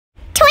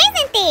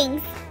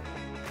things.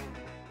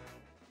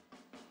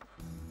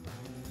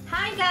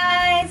 Hi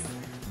guys!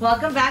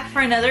 Welcome back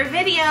for another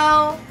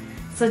video.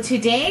 So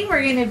today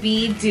we're going to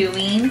be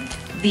doing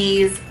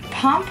these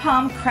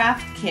pom-pom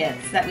craft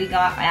kits that we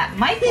got at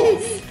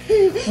Michael's.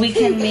 We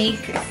can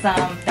make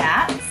some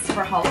bats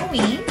for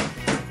Halloween,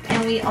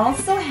 and we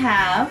also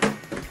have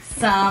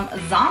some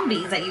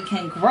zombies that you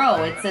can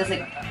grow. It says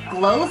it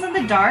glows in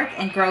the dark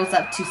and grows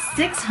up to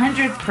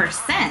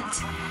 600%.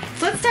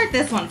 So let's start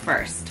this one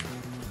first.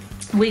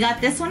 We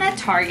got this one at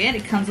Target.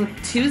 It comes with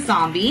 2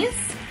 zombies.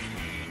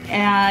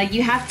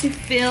 You have to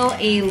fill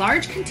a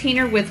large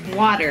container with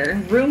water,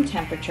 room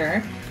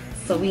temperature.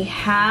 So we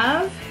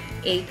have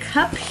a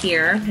cup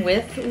here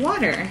with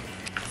water.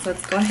 So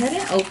let's go ahead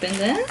and open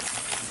this.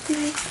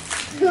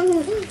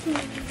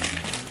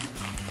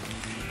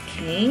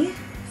 Okay,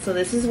 so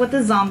this is what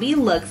the zombie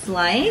looks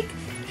like.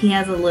 He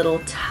has a little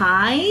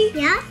tie.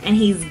 Yeah. And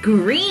he's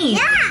green.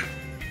 Yeah.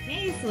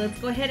 Okay, so let's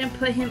go ahead and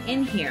put him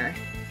in here.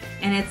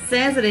 And it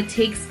says that it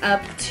takes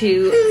up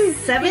to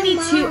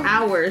 72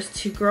 hours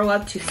to grow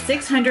up to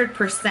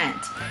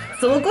 600%.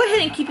 So we'll go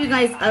ahead and keep you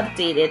guys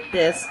updated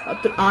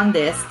on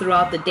this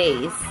throughout the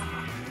days.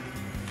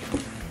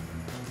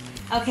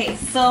 Okay,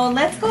 so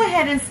let's go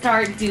ahead and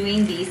start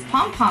doing these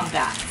pom-pom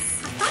bats.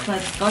 So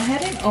let's go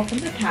ahead and open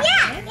the package.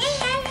 Yeah.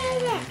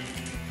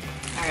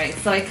 Alright,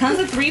 so it comes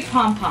with 3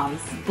 pom-poms.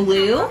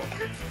 Blue,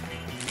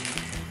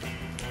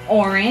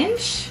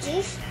 orange,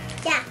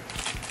 Yeah.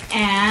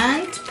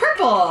 and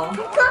purple.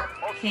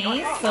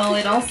 Okay, so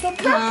it also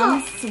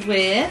comes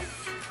with,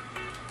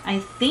 I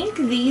think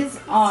these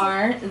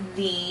are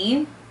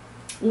the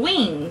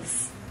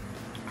wings.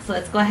 So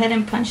let's go ahead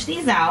and punch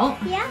these out.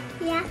 Yeah.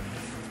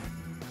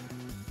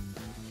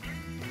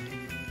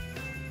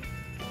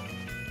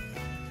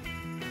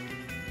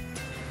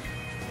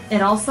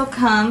 It also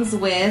comes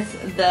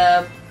with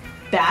the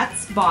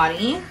bat's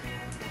body.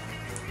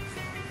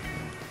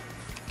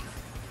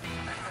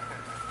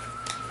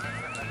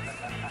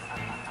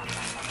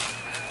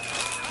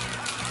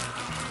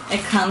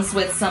 It comes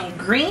with some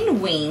green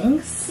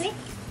wings.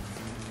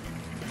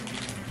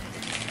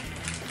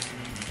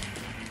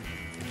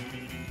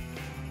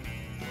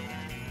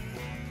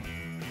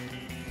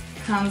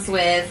 Comes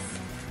with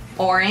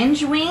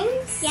orange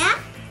wings. Yeah.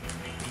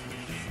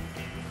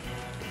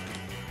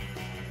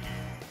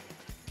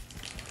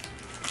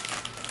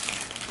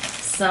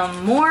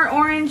 Some more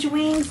orange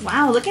wings.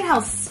 Wow, look at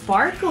how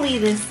sparkly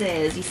this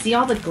is. You see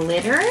all the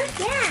glitter?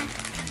 Yeah.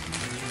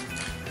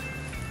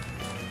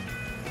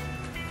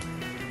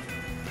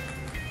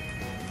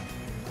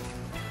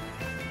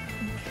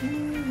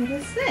 What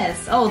is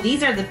this? Oh,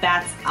 these are the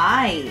bat's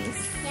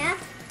eyes. Yeah.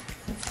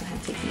 Let's go ahead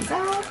and take these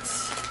out.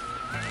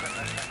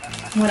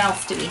 What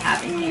else do we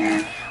have in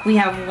here? We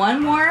have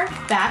one more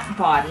bat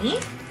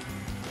body.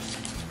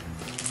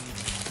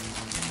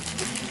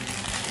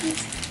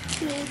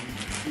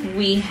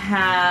 We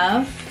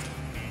have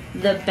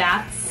the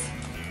bat's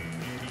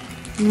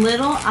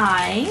little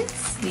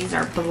eyes. These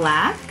are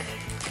black.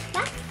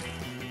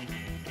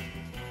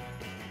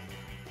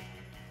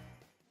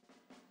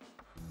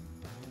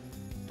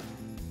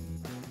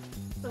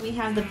 So we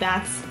have the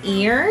bat's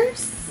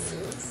ears.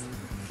 Let's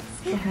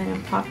go ahead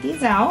and pop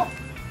these out.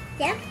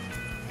 Yeah.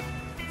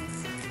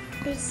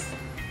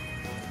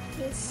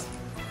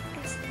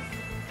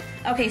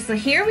 Okay, so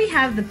here we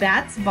have the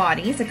bat's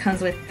bodies. It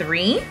comes with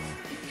 3.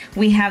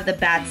 We have the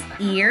bat's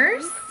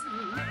ears.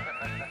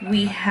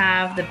 We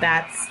have the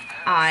bat's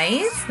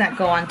eyes that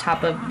go on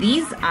top of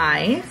these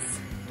eyes.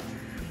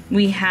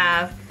 We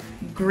have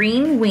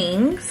green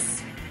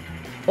wings,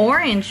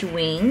 orange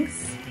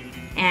wings,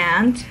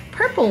 and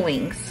purple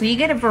wings. So you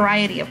get a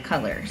variety of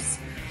colors.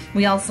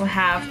 We also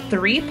have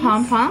 3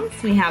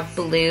 pom-poms. We have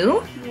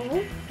blue,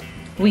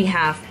 we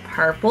have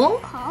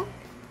purple,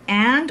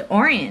 and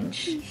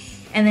orange.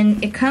 And then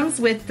it comes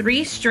with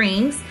 3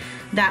 strings.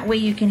 That way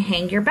you can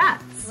hang your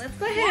bats. Let's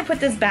go ahead and put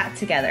this bat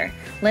together.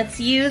 Let's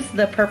use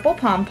the purple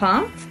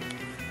pom-pom.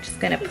 Just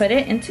gonna put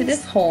it into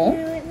this hole.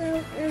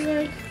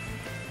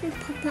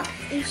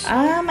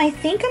 I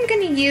think I'm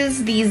gonna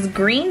use these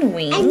green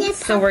wings.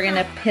 So we're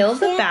gonna peel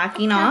the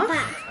backing off.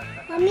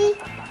 Mommy,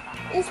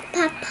 it's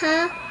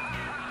Papa.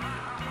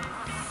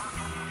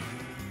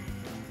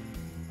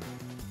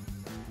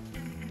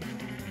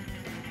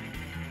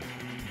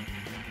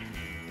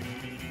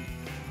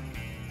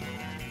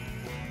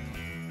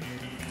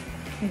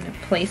 I'm gonna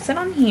place it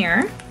on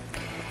here.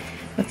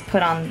 Let's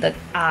put on the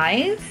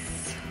eyes.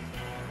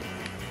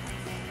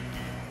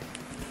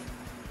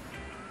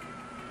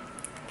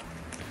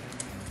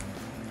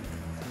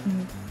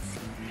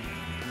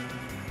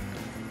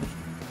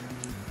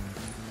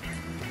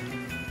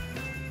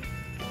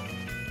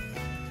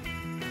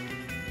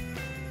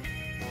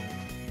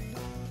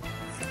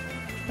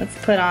 Let's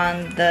put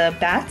on the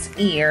bat's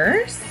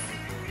ears.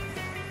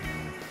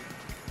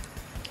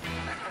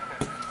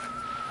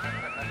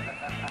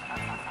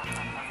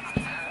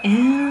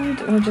 And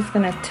we're just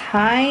gonna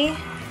tie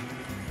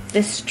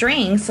this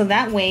string so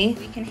that way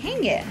we can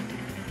hang it.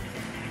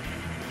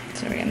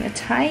 So we're gonna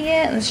tie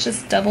it, let's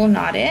just double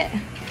knot it.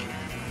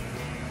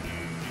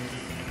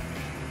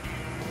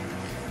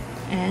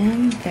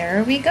 And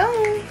there we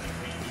go.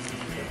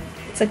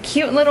 It's a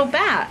cute little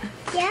bat.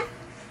 Yeah.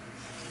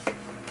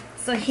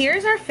 So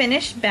here's our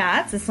finished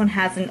bats. This one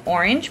has an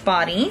orange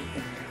body.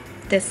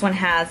 This one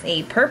has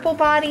a purple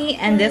body,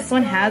 and this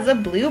one has a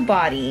blue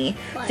body.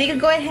 So you can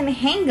go ahead and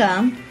hang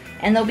them,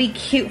 and they'll be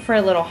cute for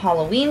a little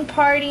Halloween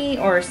party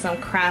or some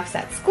crafts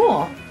at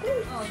school.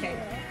 Okay.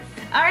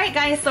 Alright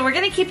guys, so we're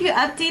going to keep you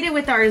updated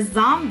with our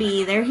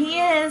zombie. There he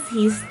is.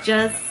 He's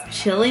just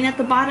chilling at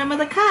the bottom of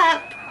the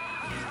cup.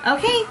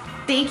 Okay,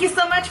 thank you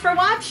so much for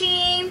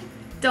watching.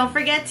 Don't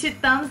forget to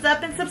thumbs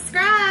up and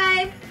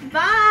subscribe.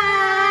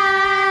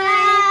 Bye!